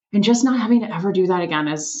And just not having to ever do that again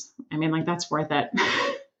is, I mean, like, that's worth it.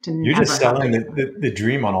 You're just selling the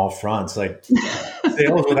dream on all fronts, like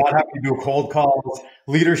sales without having to do cold calls,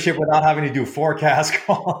 leadership without having to do forecast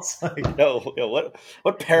calls. Like,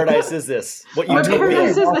 what paradise is this? What you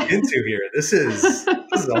walked into here? This is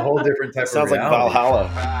a whole different type of reality. Sounds like Valhalla.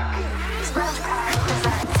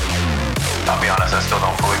 I'll be honest, I still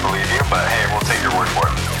don't fully believe you, but hey, we'll take your word for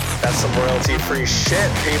it. That's some royalty-free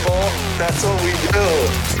shit, people. That's what we do.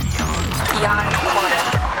 Beyond Quota.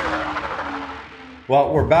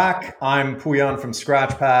 Well, we're back. I'm Puyan from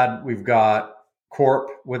Scratchpad. We've got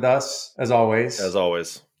Corp with us, as always.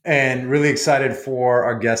 And really excited for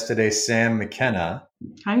our guest today, Sam McKenna.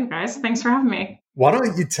 Hi, you guys. Thanks for having me. Why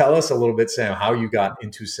don't you tell us a little bit, Sam, how you got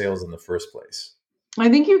into sales in the first place? I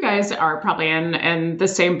think you guys are probably in the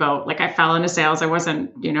same boat. Like, I fell into sales. I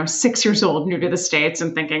wasn't, 6 years old, new to the States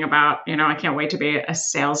and thinking about, I can't wait to be a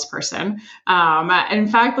salesperson. In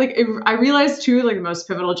fact, I realized too, the most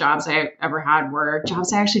pivotal jobs I ever had were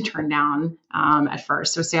jobs I actually turned down at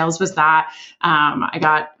first. So sales was that. I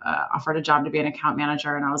got offered a job to be an account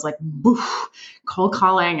manager, and I was like, boof, cold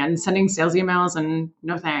calling and sending sales emails, and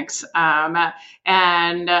no thanks.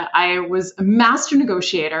 And I was a master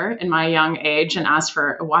negotiator in my young age and asked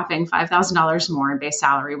for a whopping $5,000 more in base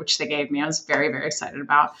salary, which they gave me. I was very, very excited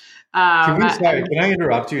about. Can I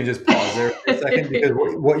interrupt you and just pause there for a second? Because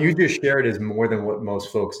what you just shared is more than what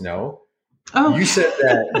most folks know. Oh. You said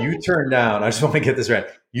that you turned down, I just want to get this right.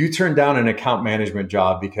 You turned down an account management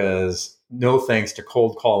job because no thanks to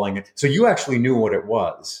cold calling. So you actually knew what it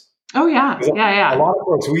was. Oh, yeah. Yeah. A lot of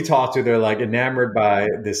folks we talk to, they're like enamored by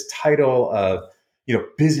this title of,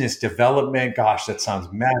 business development. Gosh, that sounds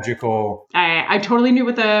magical. I totally knew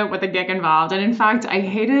what the gig involved. And in fact, I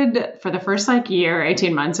hated for the first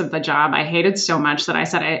 18 months of the job, I hated so much that I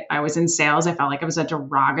said I was in sales. I felt like it was a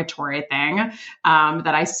derogatory thing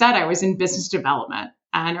that I said I was in business development.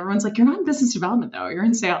 And everyone's like, you're not in business development though, you're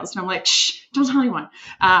in sales. And I'm like, shh, don't tell anyone.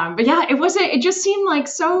 But yeah, it just seemed like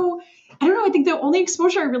so, I don't know. I think the only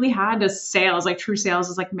exposure I really had to sales, like true sales,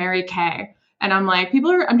 is like Mary Kay. And I'm like,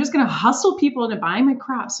 I'm just going to hustle people into buying my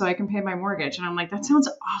crap so I can pay my mortgage. And I'm like, that sounds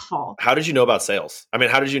awful. How did you know about sales? I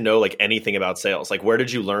mean, how did you know anything about sales? Where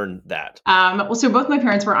did you learn that? So both my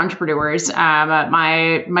parents were entrepreneurs.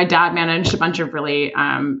 My dad managed a bunch of really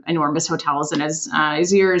enormous hotels in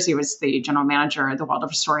his years. He was the general manager at the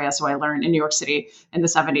Waldorf Astoria. So I learned in New York City in the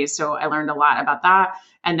 70s. So I learned a lot about that.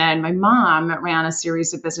 And then my mom ran a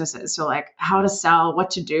series of businesses. So how to sell,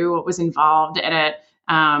 what to do, what was involved in it.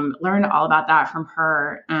 Learned all about that from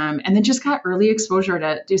her. And then just got early exposure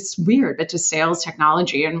to to sales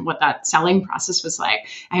technology and what that selling process was like.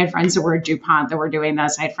 I had friends that were at DuPont that were doing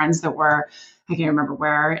this. I had friends that were, I can't remember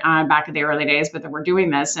where, back in the early days, but that were doing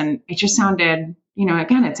this. And it just sounded,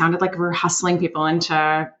 it sounded like we were hustling people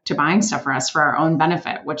into buying stuff for us for our own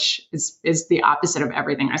benefit, which is the opposite of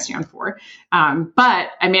everything I stand for. But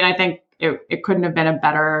I mean, I think it couldn't have been a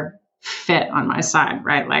better fit on my side,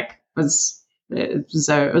 right? It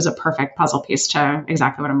was a perfect puzzle piece to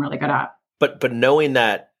exactly what I'm really good at. But knowing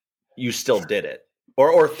that you still did it,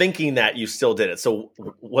 or thinking that you still did it. So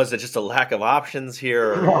was it just a lack of options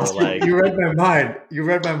here? Or you read my mind. You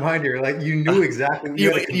read my mind here. You knew exactly.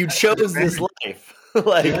 You chose this life.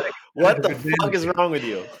 What the fuck is wrong with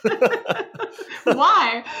you?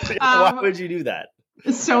 Why? Why would you do that?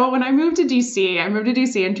 So when I moved to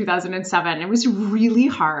DC in 2007. It was really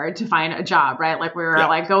hard to find a job, right? We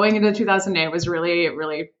were going into 2008 was really,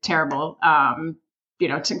 really terrible,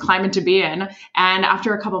 to climb into be in. And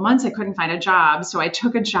after a couple of months, I couldn't find a job. So I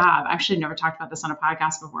took a job. I actually never talked about this on a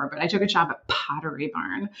podcast before, but I took a job at Pottery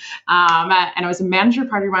Barn. And I was a manager at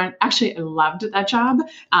Pottery Barn. Actually, I loved that job.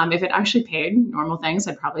 If it actually paid normal things,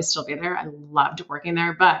 I'd probably still be there. I loved working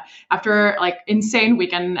there. But after insane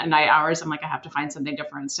weekend and night hours, I'm like, I have to find something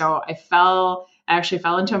different. So I actually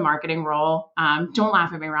fell into a marketing role. Don't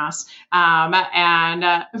laugh at me, Ross.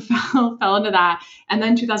 And fell into that. And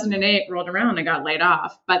then 2008 rolled around and I got laid off.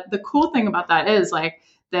 But the cool thing about that is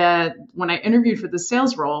when I interviewed for the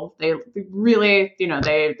sales role, they really,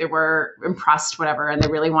 they were impressed, whatever, and they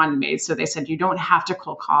really wanted me. So they said, you don't have to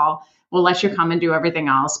cold call. We'll let you come and do everything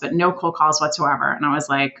else, but no cold calls whatsoever. And I was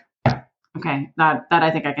like, okay, that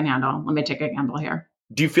I think I can handle. Let me take a gamble here.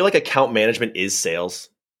 Do you feel like account management is sales?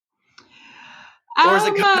 Or is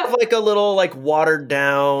it kind of a little watered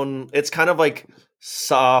down? It's kind of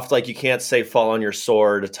soft, you can't say fall on your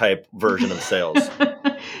sword type version of sales.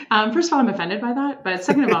 First of all, I'm offended by that. But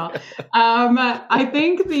second of all, I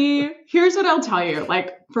think here's what I'll tell you.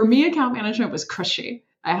 For me, account management was cushy.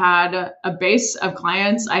 I had a base of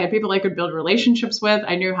clients. I had people I could build relationships with.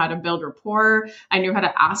 I knew how to build rapport. I knew how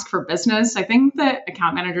to ask for business. I think that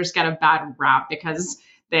account managers get a bad rap because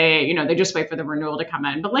they just wait for the renewal to come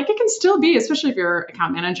in. But like, it can still be, especially if you're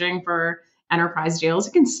account managing for enterprise deals,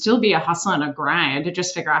 it can still be a hustle and a grind to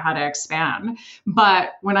just figure out how to expand.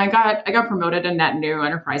 But when I got promoted to net new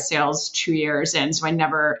enterprise sales 2 years in, so I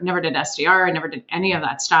never did SDR, I never did any of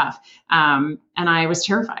that stuff. And I was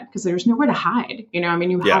terrified because there's nowhere to hide. You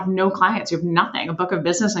have no clients, you have nothing, a book of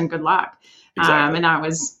business, and good luck. Exactly. And that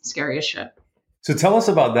was scary as shit. So tell us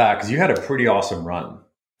about that, because you had a pretty awesome run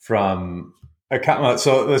from account.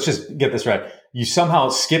 So let's just get this right. You somehow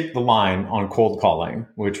skipped the line on cold calling,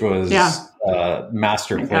 which was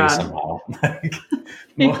master play somehow. I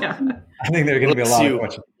think there are going to be a lot of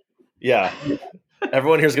questions. Yeah.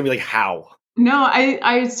 Everyone here is going to be like, how? No,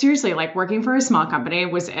 I seriously, like, working for a small company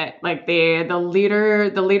was it. Like the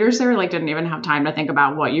leaders there, like, didn't even have time to think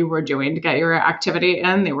about what you were doing to get your activity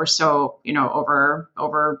in. They were so,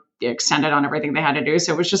 over extended on everything they had to do.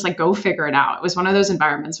 So it was just like, go figure it out. It was one of those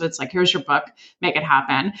environments where it's like, here's your book, make it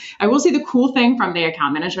happen. I will say the cool thing from the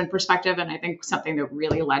account management perspective, and I think something that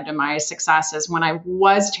really led to my success, is when I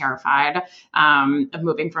was terrified of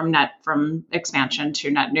moving from expansion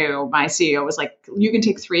to net new, my CEO was like, you can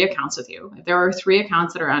take 3 accounts with you. If there are 3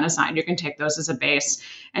 accounts that are unassigned, you can take those as a base.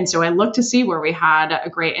 And so I looked to see where we had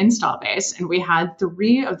a great install base, and we had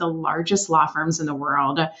 3 of the largest law firms in the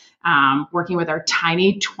world working with our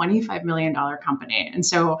tiny $25 million company. And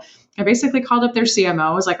so I basically called up their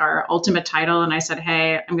CMO as like our ultimate title. And I said,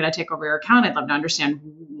 hey, I'm going to take over your account. I'd love to understand,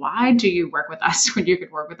 why do you work with us when you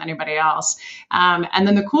could work with anybody else? And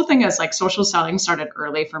then the cool thing is, like, social selling started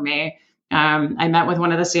early for me. I met with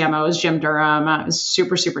one of the CMOs, Jim Durham,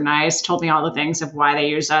 super, super nice, told me all the things of why they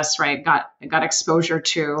use us, right? Got exposure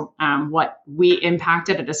to what we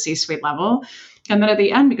impacted at a C-suite level. And then at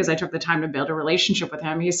the end, because I took the time to build a relationship with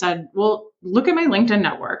him, he said, well, look at my LinkedIn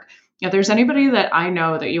network. If there's anybody that I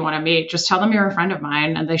know that you want to meet, just tell them you're a friend of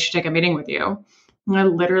mine and they should take a meeting with you. And I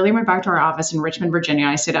literally went back to our office in Richmond, Virginia.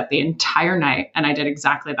 I stayed up the entire night and I did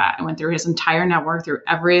exactly that. I went through his entire network, through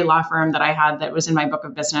every law firm that I had that was in my book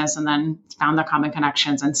of business, and then found the common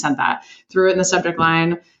connections and sent that, threw it in the subject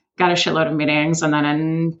line, got a shitload of meetings. And then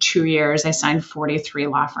in 2 years, I signed 43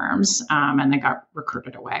 law firms and they got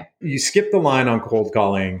recruited away. You skipped the line on cold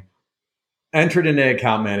calling, entered into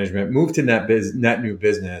account management, moved to net new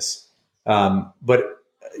business. But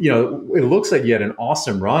it looks like you had an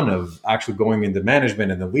awesome run of actually going into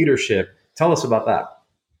management and the leadership. Tell us about that.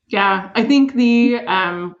 Yeah, I think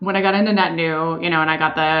when I got into net new, and I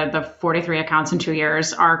got the 43 accounts in 2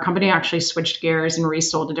 years, our company actually switched gears and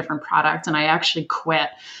resold a different product, and I actually quit.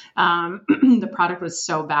 The product was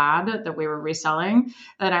so bad that we were reselling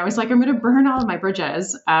that I was like, I'm going to burn all of my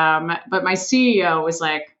bridges. But my CEO was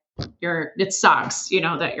like, it sucks,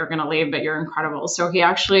 that you're going to leave, but you're incredible. So he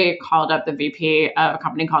actually called up the VP of a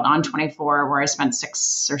company called On24, where I spent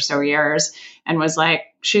 6 or so years, and was like,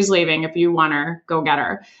 she's leaving. If you want her, go get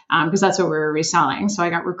her. Because that's what we were reselling. So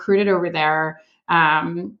I got recruited over there.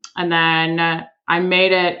 And then I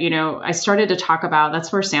made it, I started to talk about,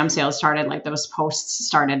 that's where Sam Sales started. Like, those posts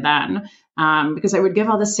started then. Because I would give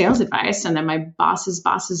all this sales advice, and then my boss's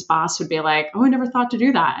boss would be like, oh, I never thought to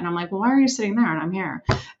do that. And I'm like, well, why are you sitting there? And I'm here.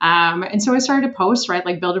 And so I started to post, right?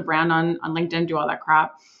 Like, build a brand on LinkedIn, do all that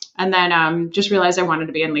crap. And then just realized I wanted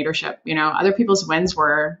to be in leadership. Other people's wins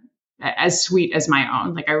were as sweet as my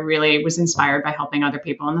own. Like, I really was inspired by helping other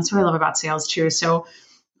people. And that's what I love about sales too. So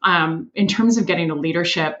in terms of getting to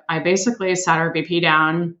leadership, I basically sat our VP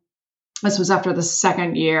down. This was after the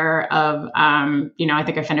second year of, I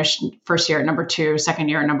think I finished first year at number 2, second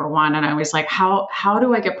year at number 1. And I was like, how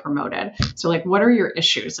do I get promoted? So, like, what are your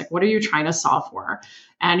issues? Like, what are you trying to solve for?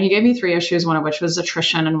 And he gave me 3 issues, one of which was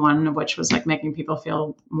attrition, and one of which was like making people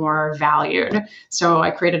feel more valued. So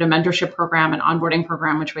I created a mentorship program, an onboarding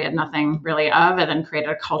program, which we had nothing really of, and then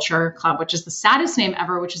created a culture club, which is the saddest name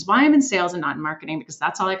ever, which is why I'm in sales and not in marketing, because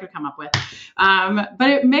that's all I could come up with.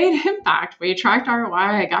 But it made impact. We tracked ROI,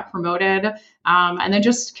 I got promoted, and then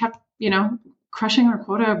just kept, crushing our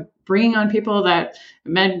quota, bringing on people that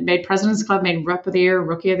made President's Club, made Rep of the Year,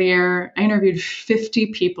 Rookie of the Year. I interviewed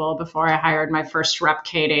 50 people before I hired my first rep,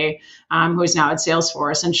 Katie, who is now at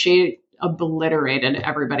Salesforce, and she obliterated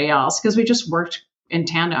everybody else because we just worked in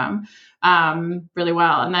tandem really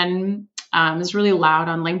well. And then it was really loud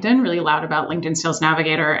on LinkedIn, really loud about LinkedIn Sales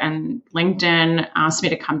Navigator, and LinkedIn asked me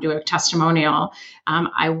to come do a testimonial.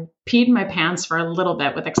 I peed my pants for a little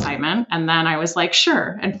bit with excitement, and then I was like,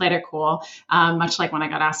 sure, and played it cool, much like when I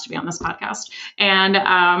got asked to be on this podcast. And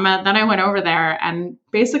then I went over there and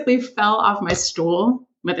basically fell off my stool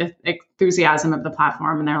with enthusiasm of the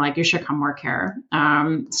platform, and they're like, you should come work here.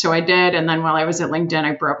 So I did. And then while I was at LinkedIn,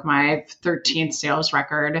 I broke my 13th sales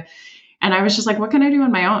record. And I was just like, what can I do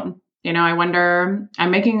on my own? I wonder,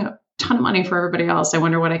 I'm making a ton of money for everybody else. I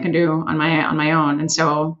wonder what I can do on my own. And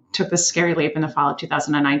so took this scary leap in the fall of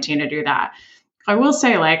 2019 to do that. I will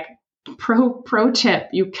say, like, pro tip,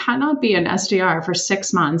 you cannot be an SDR for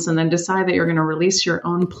 6 months and then decide that you're going to release your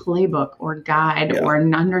own playbook or guide or a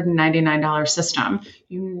 $199 system.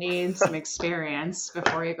 You need some experience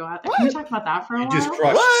before you go out there. Can we talk about that for a while? You just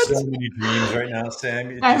crushed so many dreams right now,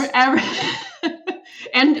 Sam.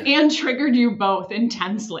 And triggered you both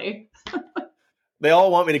intensely. They all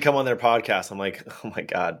want me to come on their podcast. I'm like, oh my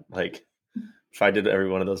God, like, if I did every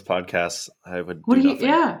one of those podcasts, I would do nothing.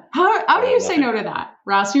 Yeah. How do you say no to that?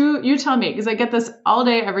 Ross, you tell me, because I get this all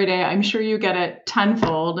day, every day. I'm sure you get it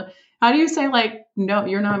tenfold. How do you say, like, no,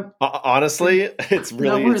 you're not? Honestly, it's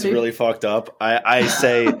really fucked up. I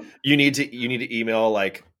say you need to email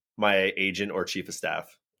like my agent or chief of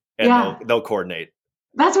staff, and they'll coordinate.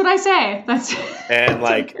 That's what I say. And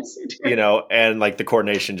like, and like the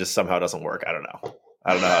coordination just somehow doesn't work. I don't know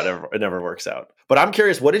how it never works out. But I'm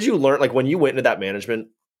curious, what did you learn? Like when you went into that management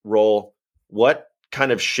role, what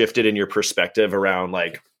kind of shifted in your perspective around,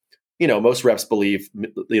 like, most reps believe,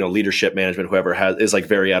 leadership management, whoever is like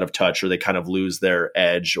very out of touch, or they kind of lose their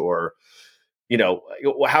edge, or,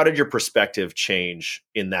 how did your perspective change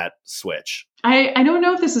in that switch? I don't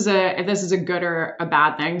know if this is a good or a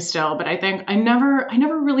bad thing still, but I think I never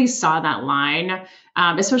really saw that line,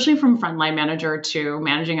 especially from frontline manager to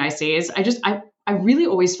managing ICs. I really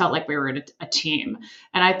always felt like we were a team.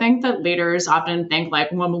 And I think that leaders often think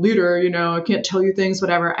like, well, I'm a leader, I can't tell you things,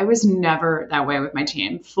 whatever. I was never that way with my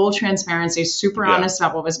team. Full transparency, super honest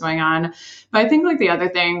about what was going on. But I think like the other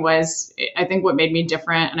thing was, I think what made me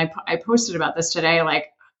different, and I posted about this today, like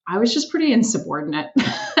I was just pretty insubordinate.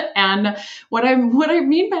 And what I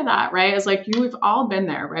mean by that, right, is like we've all been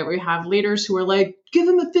there, right? We have leaders who are like, give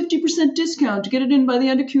them a 50% discount to get it in by the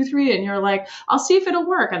end of Q3. And you're like, I'll see if it'll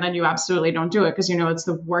work. And then you absolutely don't do it because it's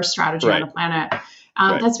the worst strategy on the planet.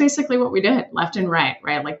 That's basically what we did, left and right?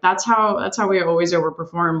 Like that's how we always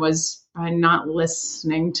overperform, was by not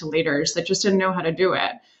listening to leaders that just didn't know how to do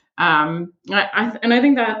it. And I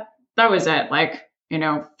think that was it. Like,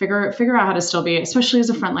 figure out how to still be, especially as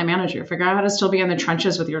a frontline manager, figure out how to still be in the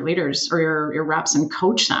trenches with your leaders or your reps and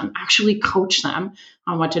actually coach them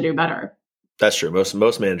on what to do better. That's true.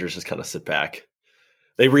 Most managers just kind of sit back.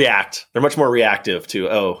 They react. They're much more reactive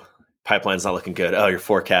to, pipeline's not looking good. Oh, you're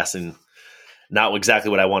forecasting not exactly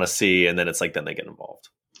what I want to see. And then it's like, then they get involved.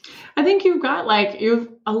 I think you've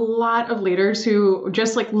a lot of leaders who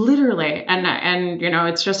just like literally, and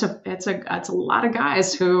it's a lot of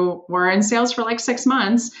guys who were in sales for like 6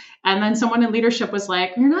 months. And then someone in leadership was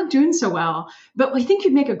like, you're not doing so well, but I think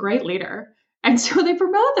you'd make a great leader. And so they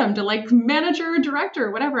promote them to like manager, director,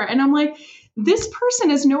 whatever. And I'm like, this person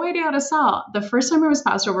has no idea how to sell. The first time I was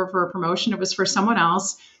passed over for a promotion, it was for someone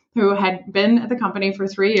else who had been at the company for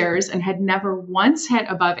 3 years and had never once hit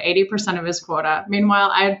above 80% of his quota.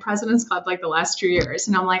 Meanwhile, I had President's Club like the last 2 years.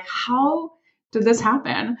 And I'm like, how did this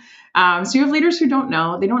happen? So you have leaders who don't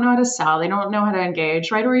know. They don't know how to sell. They don't know how to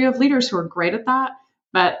engage, right? Or you have leaders who are great at that,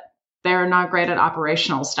 but they're not great at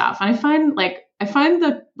operational stuff. And I find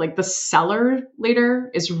that like the seller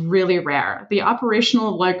leader is really rare. The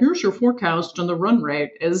operational, like, here's your forecast and the run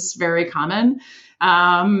rate, is very common.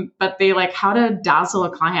 But they like how to dazzle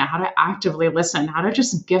a client, how to actively listen, how to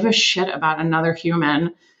just give a shit about another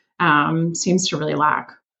human, seems to really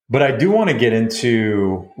lack. But I do want to get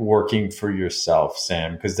into working for yourself,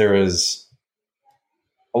 Sam, because there is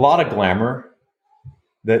a lot of glamour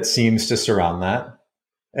that seems to surround that.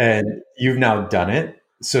 And you've now done it.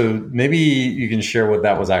 So maybe you can share what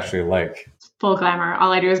that was actually like. Full glamour.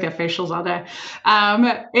 All I do is get facials all day.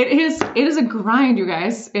 It is a grind, you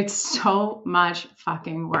guys. It's so much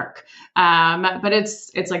fucking work. But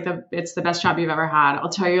it's the best job you've ever had. I'll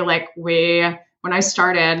tell you, like when I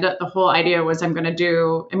started, the whole idea was I'm going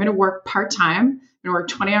to work part-time. I'm going to work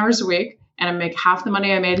 20 hours a week and I make half the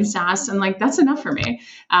money I made in SaaS. And like, that's enough for me.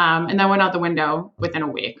 And that went out the window within a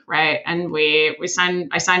week. Right. And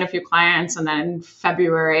I signed a few clients, and then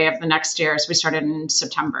February of the next year. So we started in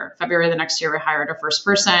September, February of the next year, we hired our first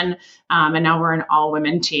person. And now we're an all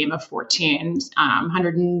women team of 14,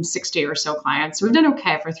 160 or so clients. So we've done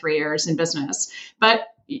okay for 3 years in business. But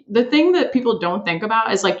the thing that people don't think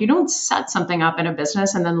about is like, you don't set something up in a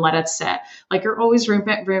business and then let it sit. Like you're always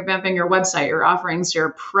revamping your website, your offerings,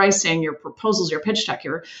 your pricing, your proposals, your pitch deck,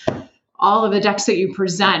 all of the decks that you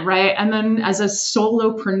present, right? And then as a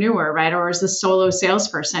solopreneur, right, or as a solo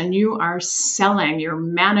salesperson, you are selling, you're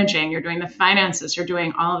managing, you're doing the finances, you're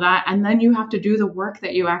doing all of that. And then you have to do the work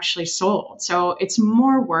that you actually sold. So it's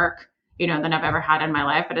more work, than I've ever had in my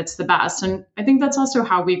life, but it's the best. And I think that's also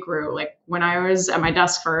how we grew. Like when I was at my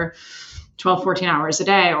desk for 12, 14 hours a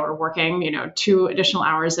day or working, 2 additional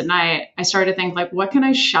hours at night, I started to think like, what can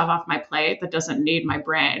I shove off my plate that doesn't need my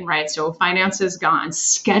brain, right? So finance is gone,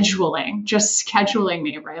 just scheduling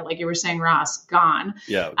me, right? Like you were saying, Ross, gone.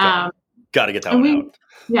 Yeah. Got to get that one out.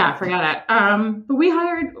 Yeah, forget it. But we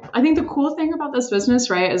hired, I think the cool thing about this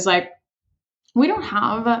business, right, is like, we don't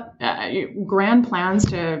have grand plans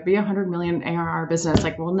to be 100 million ARR business.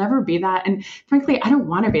 Like we'll never be that. And frankly, I don't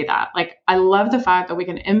want to be that. Like I love the fact that we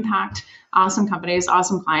can impact awesome companies,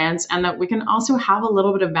 awesome clients, and that we can also have a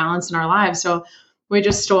little bit of balance in our lives. So we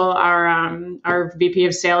just stole our VP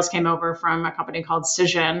of sales came over from a company called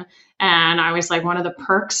Cision. And I was like, one of the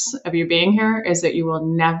perks of you being here is that you will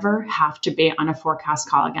never have to be on a forecast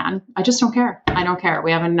call again. I just don't care. I don't care.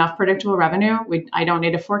 We have enough predictable revenue. I don't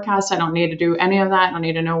need a forecast. I don't need to do any of that. I don't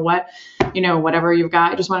need to know whatever you've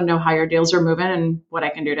got. I just want to know how your deals are moving and what I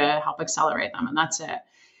can do to help accelerate them. And that's it.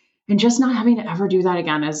 And just not having to ever do that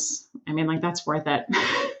again that's worth it.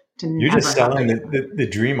 You're just selling the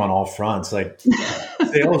dream on all fronts, like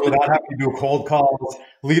sales without having to do cold calls,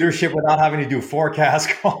 leadership without having to do forecast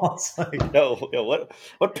calls. Like,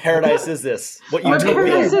 what paradise is this? What you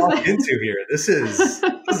walked into here? This is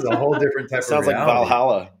a whole different type of reality. Sounds like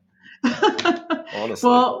Valhalla. Honestly.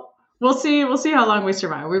 Well, we'll see how long we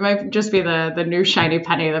survive. We might just be the new shiny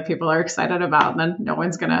penny that people are excited about, and then no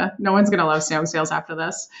one's gonna love Sam Sales after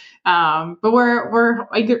this. But we're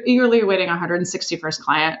eagerly awaiting 161st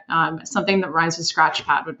client. Something that rhymes with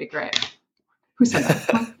Scratchpad would be great. Who said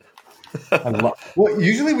that? Well,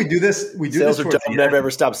 usually we do this. Sales are dumb. Never ever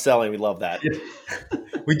stop selling. We love that. Yeah.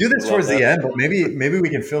 We do this towards the end, but maybe we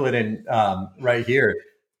can fill it in right here.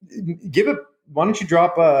 Why don't you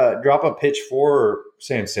drop a pitch for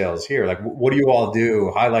Sam Sales here? Like, what do you all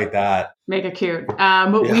do? Highlight that. Make it cute.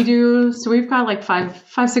 We do. So we've got like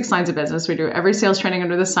 6 lines of business. We do every sales training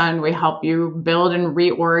under the sun. We help you build and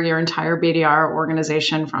reorg your entire BDR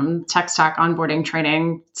organization from tech stack, onboarding,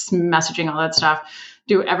 training, messaging, all that stuff.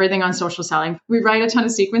 Do everything on social selling. We write a ton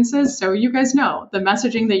of sequences. So you guys know the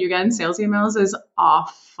messaging that you get in sales emails is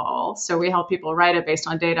awful. So we help people write it based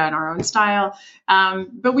on data in our own style.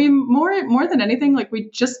 But we more than anything, like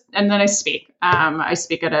and then I speak. I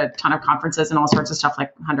speak at a ton of conferences and all sorts of stuff,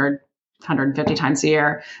 like 150 times a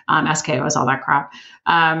year, SKOs, all that crap.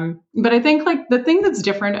 But I think like the thing that's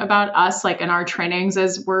different about us, like in our trainings,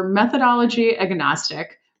 is we're methodology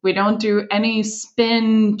agnostic. We don't do any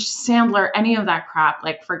spin, Sandler, any of that crap.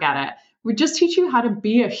 Like, forget it. We just teach you how to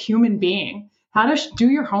be a human being, how to do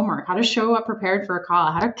your homework, how to show up prepared for a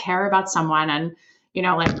call, how to care about someone and,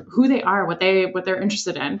 like who they are, what they're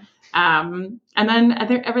interested in. And then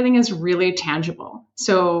everything is really tangible.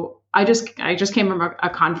 So I just came from a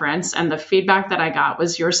conference, and the feedback that I got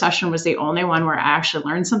was your session was the only one where I actually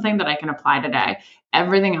learned something that I can apply today.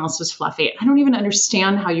 Everything else was fluffy. I don't even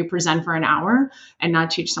understand how you present for an hour and not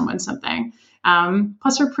teach someone something.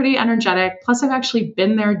 Plus, we're pretty energetic. Plus, I've actually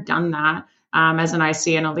been there, done that as an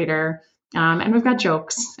IC and a leader. And we've got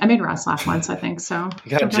jokes. I made Ross laugh once, I think. So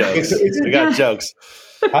we got jokes. We got jokes.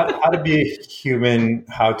 How to be a human,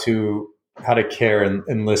 how to care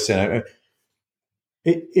and listen.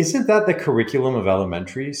 Isn't that the curriculum of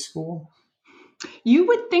elementary school? You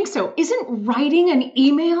would think so. Isn't writing an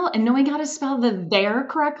email and knowing how to spell the there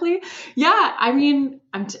correctly? Yeah, I mean,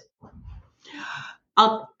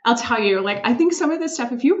 I'll tell you, like, I think some of this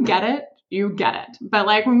stuff, if you get it, you get it. But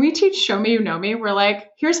like when we teach Show Me, You Know Me, we're like,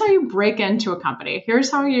 here's how you break into a company. Here's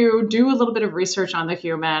how you do a little bit of research on the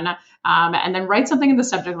human, and then write something in the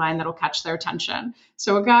subject line that'll catch their attention.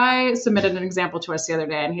 So a guy submitted an example to us the other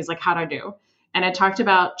day, and he's like, how'd I do? And it talked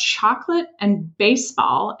about chocolate and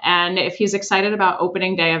baseball, and if he's excited about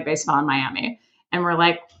opening day of baseball in Miami. And we're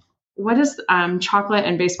like, what does chocolate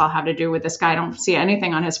and baseball have to do with this guy? I don't see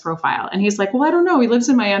anything on his profile. And he's like, well, I don't know. He lives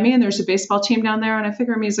in Miami, and there's a baseball team down there, and I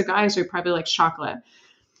figure he's a guy, so he probably likes chocolate.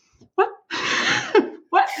 What?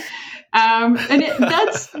 What? And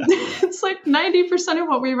it's like 90% of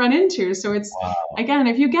what we run into. So it's, again,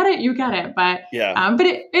 if you get it, you get it. But yeah, but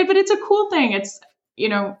it's a cool thing. It's,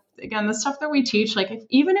 again, the stuff that we teach, like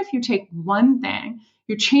even if you take one thing,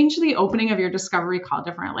 you change the opening of your discovery call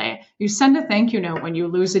differently. You send a thank you note when you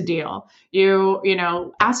lose a deal. You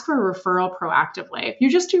ask for a referral proactively. If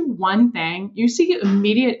you just do one thing, you see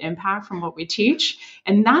immediate impact from what we teach.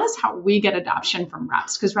 And that is how we get adoption from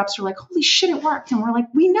reps, because reps are like, holy shit, it worked. And we're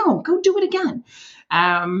like, we know, go do it again.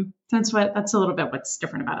 That's a little bit what's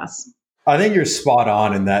different about us. I think you're spot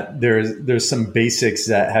on in that there's some basics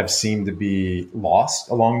that have seemed to be lost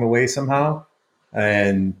along the way somehow.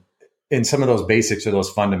 And in some of those basics or those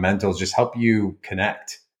fundamentals just help you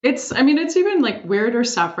connect. It's even like weirder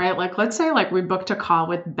stuff, right? Like, let's say like we booked a call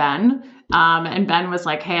with Ben, and Ben was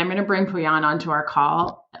like, hey, I'm going to bring Pouyan onto our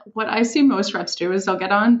call. What I see most reps do is they'll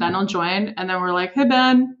get on, Ben will join, and then we're like, hey,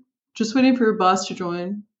 Ben, just waiting for your boss to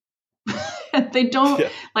join. And they don't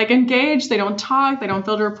like engage, they don't talk, they don't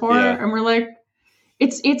build a rapport. Yeah. And we're like,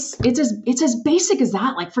 it's as basic as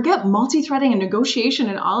that. Like, forget multi-threading and negotiation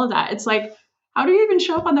and all of that. It's like, how do you even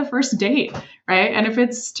show up on the first date, right? And if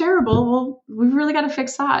it's terrible, well, we've really got to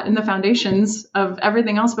fix that in the foundations of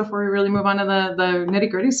everything else before we really move on to the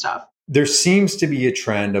nitty-gritty stuff. There seems to be a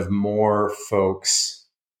trend of more folks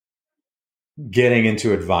getting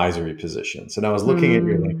into advisory positions. And I was looking at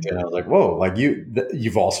your LinkedIn, I was like, whoa, like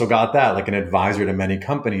you've also got that, like an advisor to many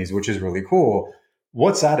companies, which is really cool.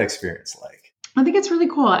 What's that experience like? I think it's really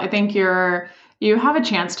cool. I think you have a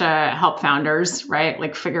chance to help founders, right?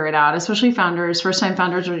 Like figure it out, especially founders, first-time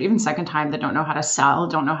founders, or even second time that don't know how to sell,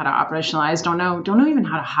 don't know how to operationalize, don't know even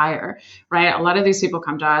how to hire, right? A lot of these people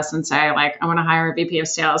come to us and say like, I want to hire a VP of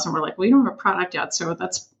sales. And we're like, well, you don't have a product yet. So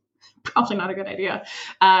that's probably not a good idea.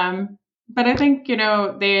 But I think,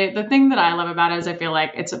 the thing that I love about it is I feel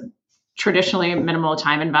like it's a traditionally minimal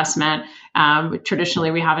time investment.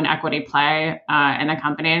 Traditionally, we have an equity play in the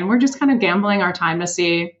company, and we're just kind of gambling our time to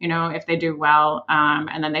see, if they do well,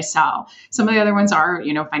 and then they sell. Some of the other ones are,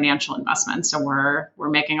 financial investments. So we're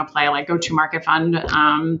making a play like Go-To-Market Fund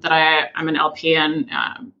that I'm an LP in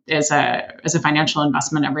as a financial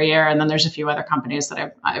investment every year, and then there's a few other companies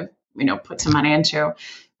that I've put some money into.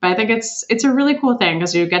 But I think it's a really cool thing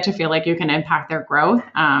because you get to feel like you can impact their growth.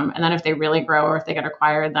 And then if they really grow or if they get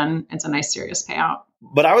acquired, then it's a nice serious payout.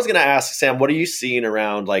 But I was going to ask, Sam, what are you seeing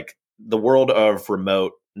around like the world of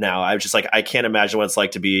remote now? I was just like, I can't imagine what it's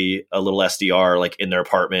like to be a little SDR, like in their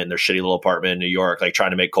apartment, their shitty little apartment in New York, like trying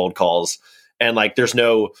to make cold calls. And like, there's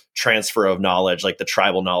no transfer of knowledge. Like the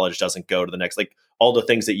tribal knowledge doesn't go to the next, like all the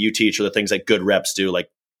things that you teach or the things that good reps do, like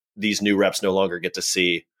these new reps no longer get to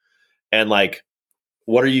see. And like,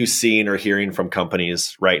 what are you seeing or hearing from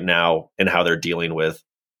companies right now and how they're dealing with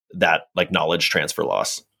that like knowledge transfer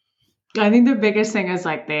loss? I think the biggest thing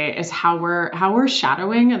is how we're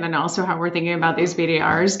shadowing, and then also how we're thinking about these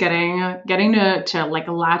BDRs getting to like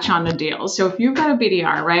latch on to deals. So if you've got a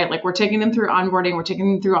BDR, right, like we're taking them through onboarding, we're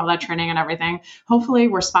taking them through all that training and everything. Hopefully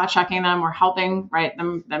we're spot checking them, we're helping, right,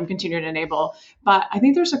 them continue to enable. But I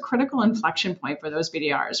think there's a critical inflection point for those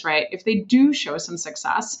BDRs, right? If they do show some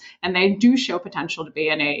success and they do show potential to be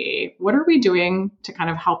an AE, what are we doing to kind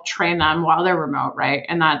of help train them while they're remote, right?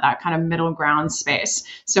 And that kind of middle ground space.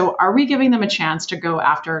 So are we giving them a chance to go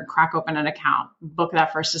after, crack open an account, book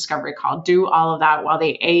that first discovery call, do all of that while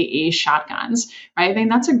they AE shotguns, right? I think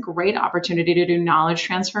that's a great opportunity to do knowledge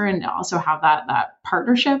transfer and also have that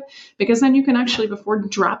partnership, because then you can actually, before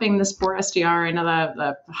dropping this poor SDR into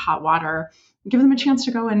the hot water, give them a chance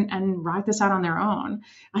to go and ride this out on their own.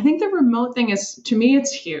 I think the remote thing is, to me,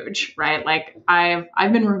 it's huge, right? Like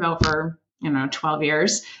I've been remote for 12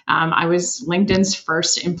 years. I was LinkedIn's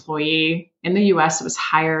first employee in the US that was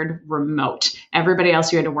hired remote. Everybody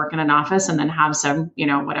else, you had to work in an office and then have some,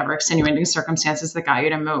 whatever extenuating circumstances that got you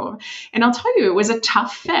to move. And I'll tell you, it was a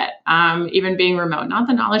tough fit, even being remote, not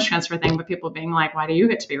the knowledge transfer thing, but people being like, why do you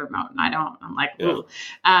get to be remote? And I don't. I'm like, ooh.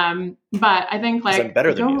 But I think like, I'm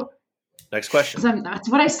better than you. Next question. That's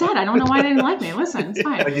what I said. I don't know why they didn't like me. Listen, it's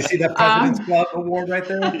fine. Like you see that President's Club award right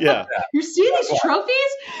there? Yeah. You see these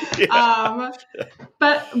trophies? Yeah.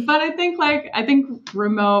 But I think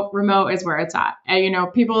remote is where it's at.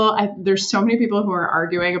 And, there's so many people who are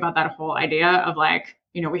arguing about that whole idea of like,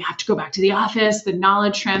 we have to go back to the office, the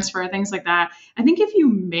knowledge transfer, things like that. I think if you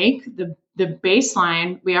make the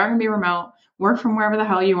baseline, we are going to be remote, work from wherever the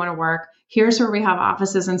hell you want to work. Here's where we have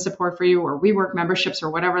offices and support for you, or WeWork memberships, or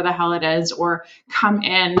whatever the hell it is, or come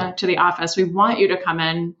in to the office. We want you to come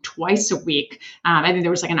in twice a week. I think there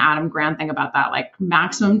was like an Adam Grant thing about that, like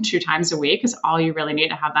maximum 2 times a week is all you really need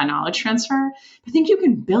to have that knowledge transfer. I think you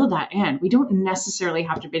can build that in. We don't necessarily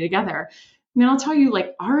have to be together. And I'll tell you,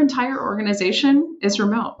 like, our entire organization is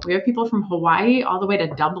remote. We have people from Hawaii all the way to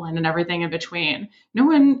Dublin and everything in between.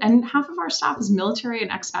 And half of our staff is military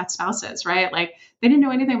and expat spouses, right? Like, they didn't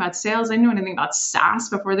know anything about sales. They didn't know anything about SaaS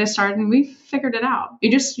before they started, and we figured it out.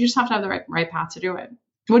 You just have to have the right path to do it.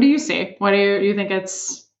 What do you see? What do you think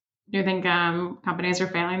do you think companies are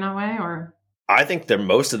failing that way, or? I think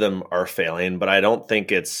most of them are failing, but I don't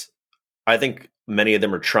think I think many of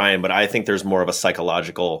them are trying, but I think there's more of a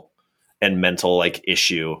psychological and mental like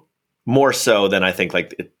issue more so than I think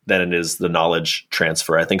than it is the knowledge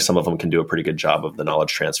transfer. I think some of them can do a pretty good job of the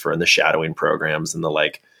knowledge transfer and the shadowing programs and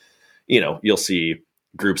the you'll see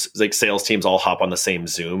groups like sales teams all hop on the same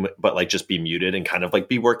Zoom, but just be muted and kind of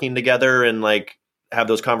be working together and have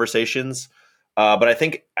those conversations. But I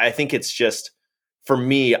think it's just, for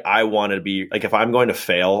me, I want to be if I'm going to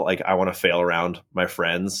fail, I want to fail around my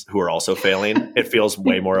friends who are also failing. It feels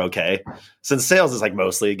way more okay, since sales is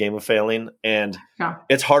mostly a game of failing, and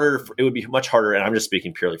it's harder. It would be much harder. And I'm just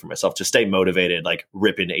speaking purely for myself, to stay motivated,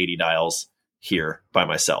 ripping 80 dials here by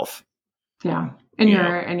myself. Yeah. In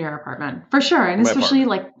your apartment, for sure. And especially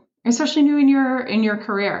new in your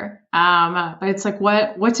career. But it's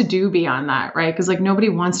what to do beyond that, right? Because nobody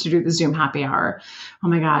wants to do the Zoom happy hour. Oh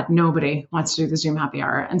my God, nobody wants to do the Zoom happy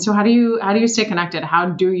hour. And so how do you stay connected? How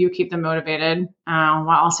do you keep them motivated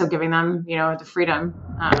while also giving them, the freedom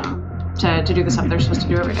to do the stuff they're supposed to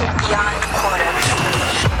do every day?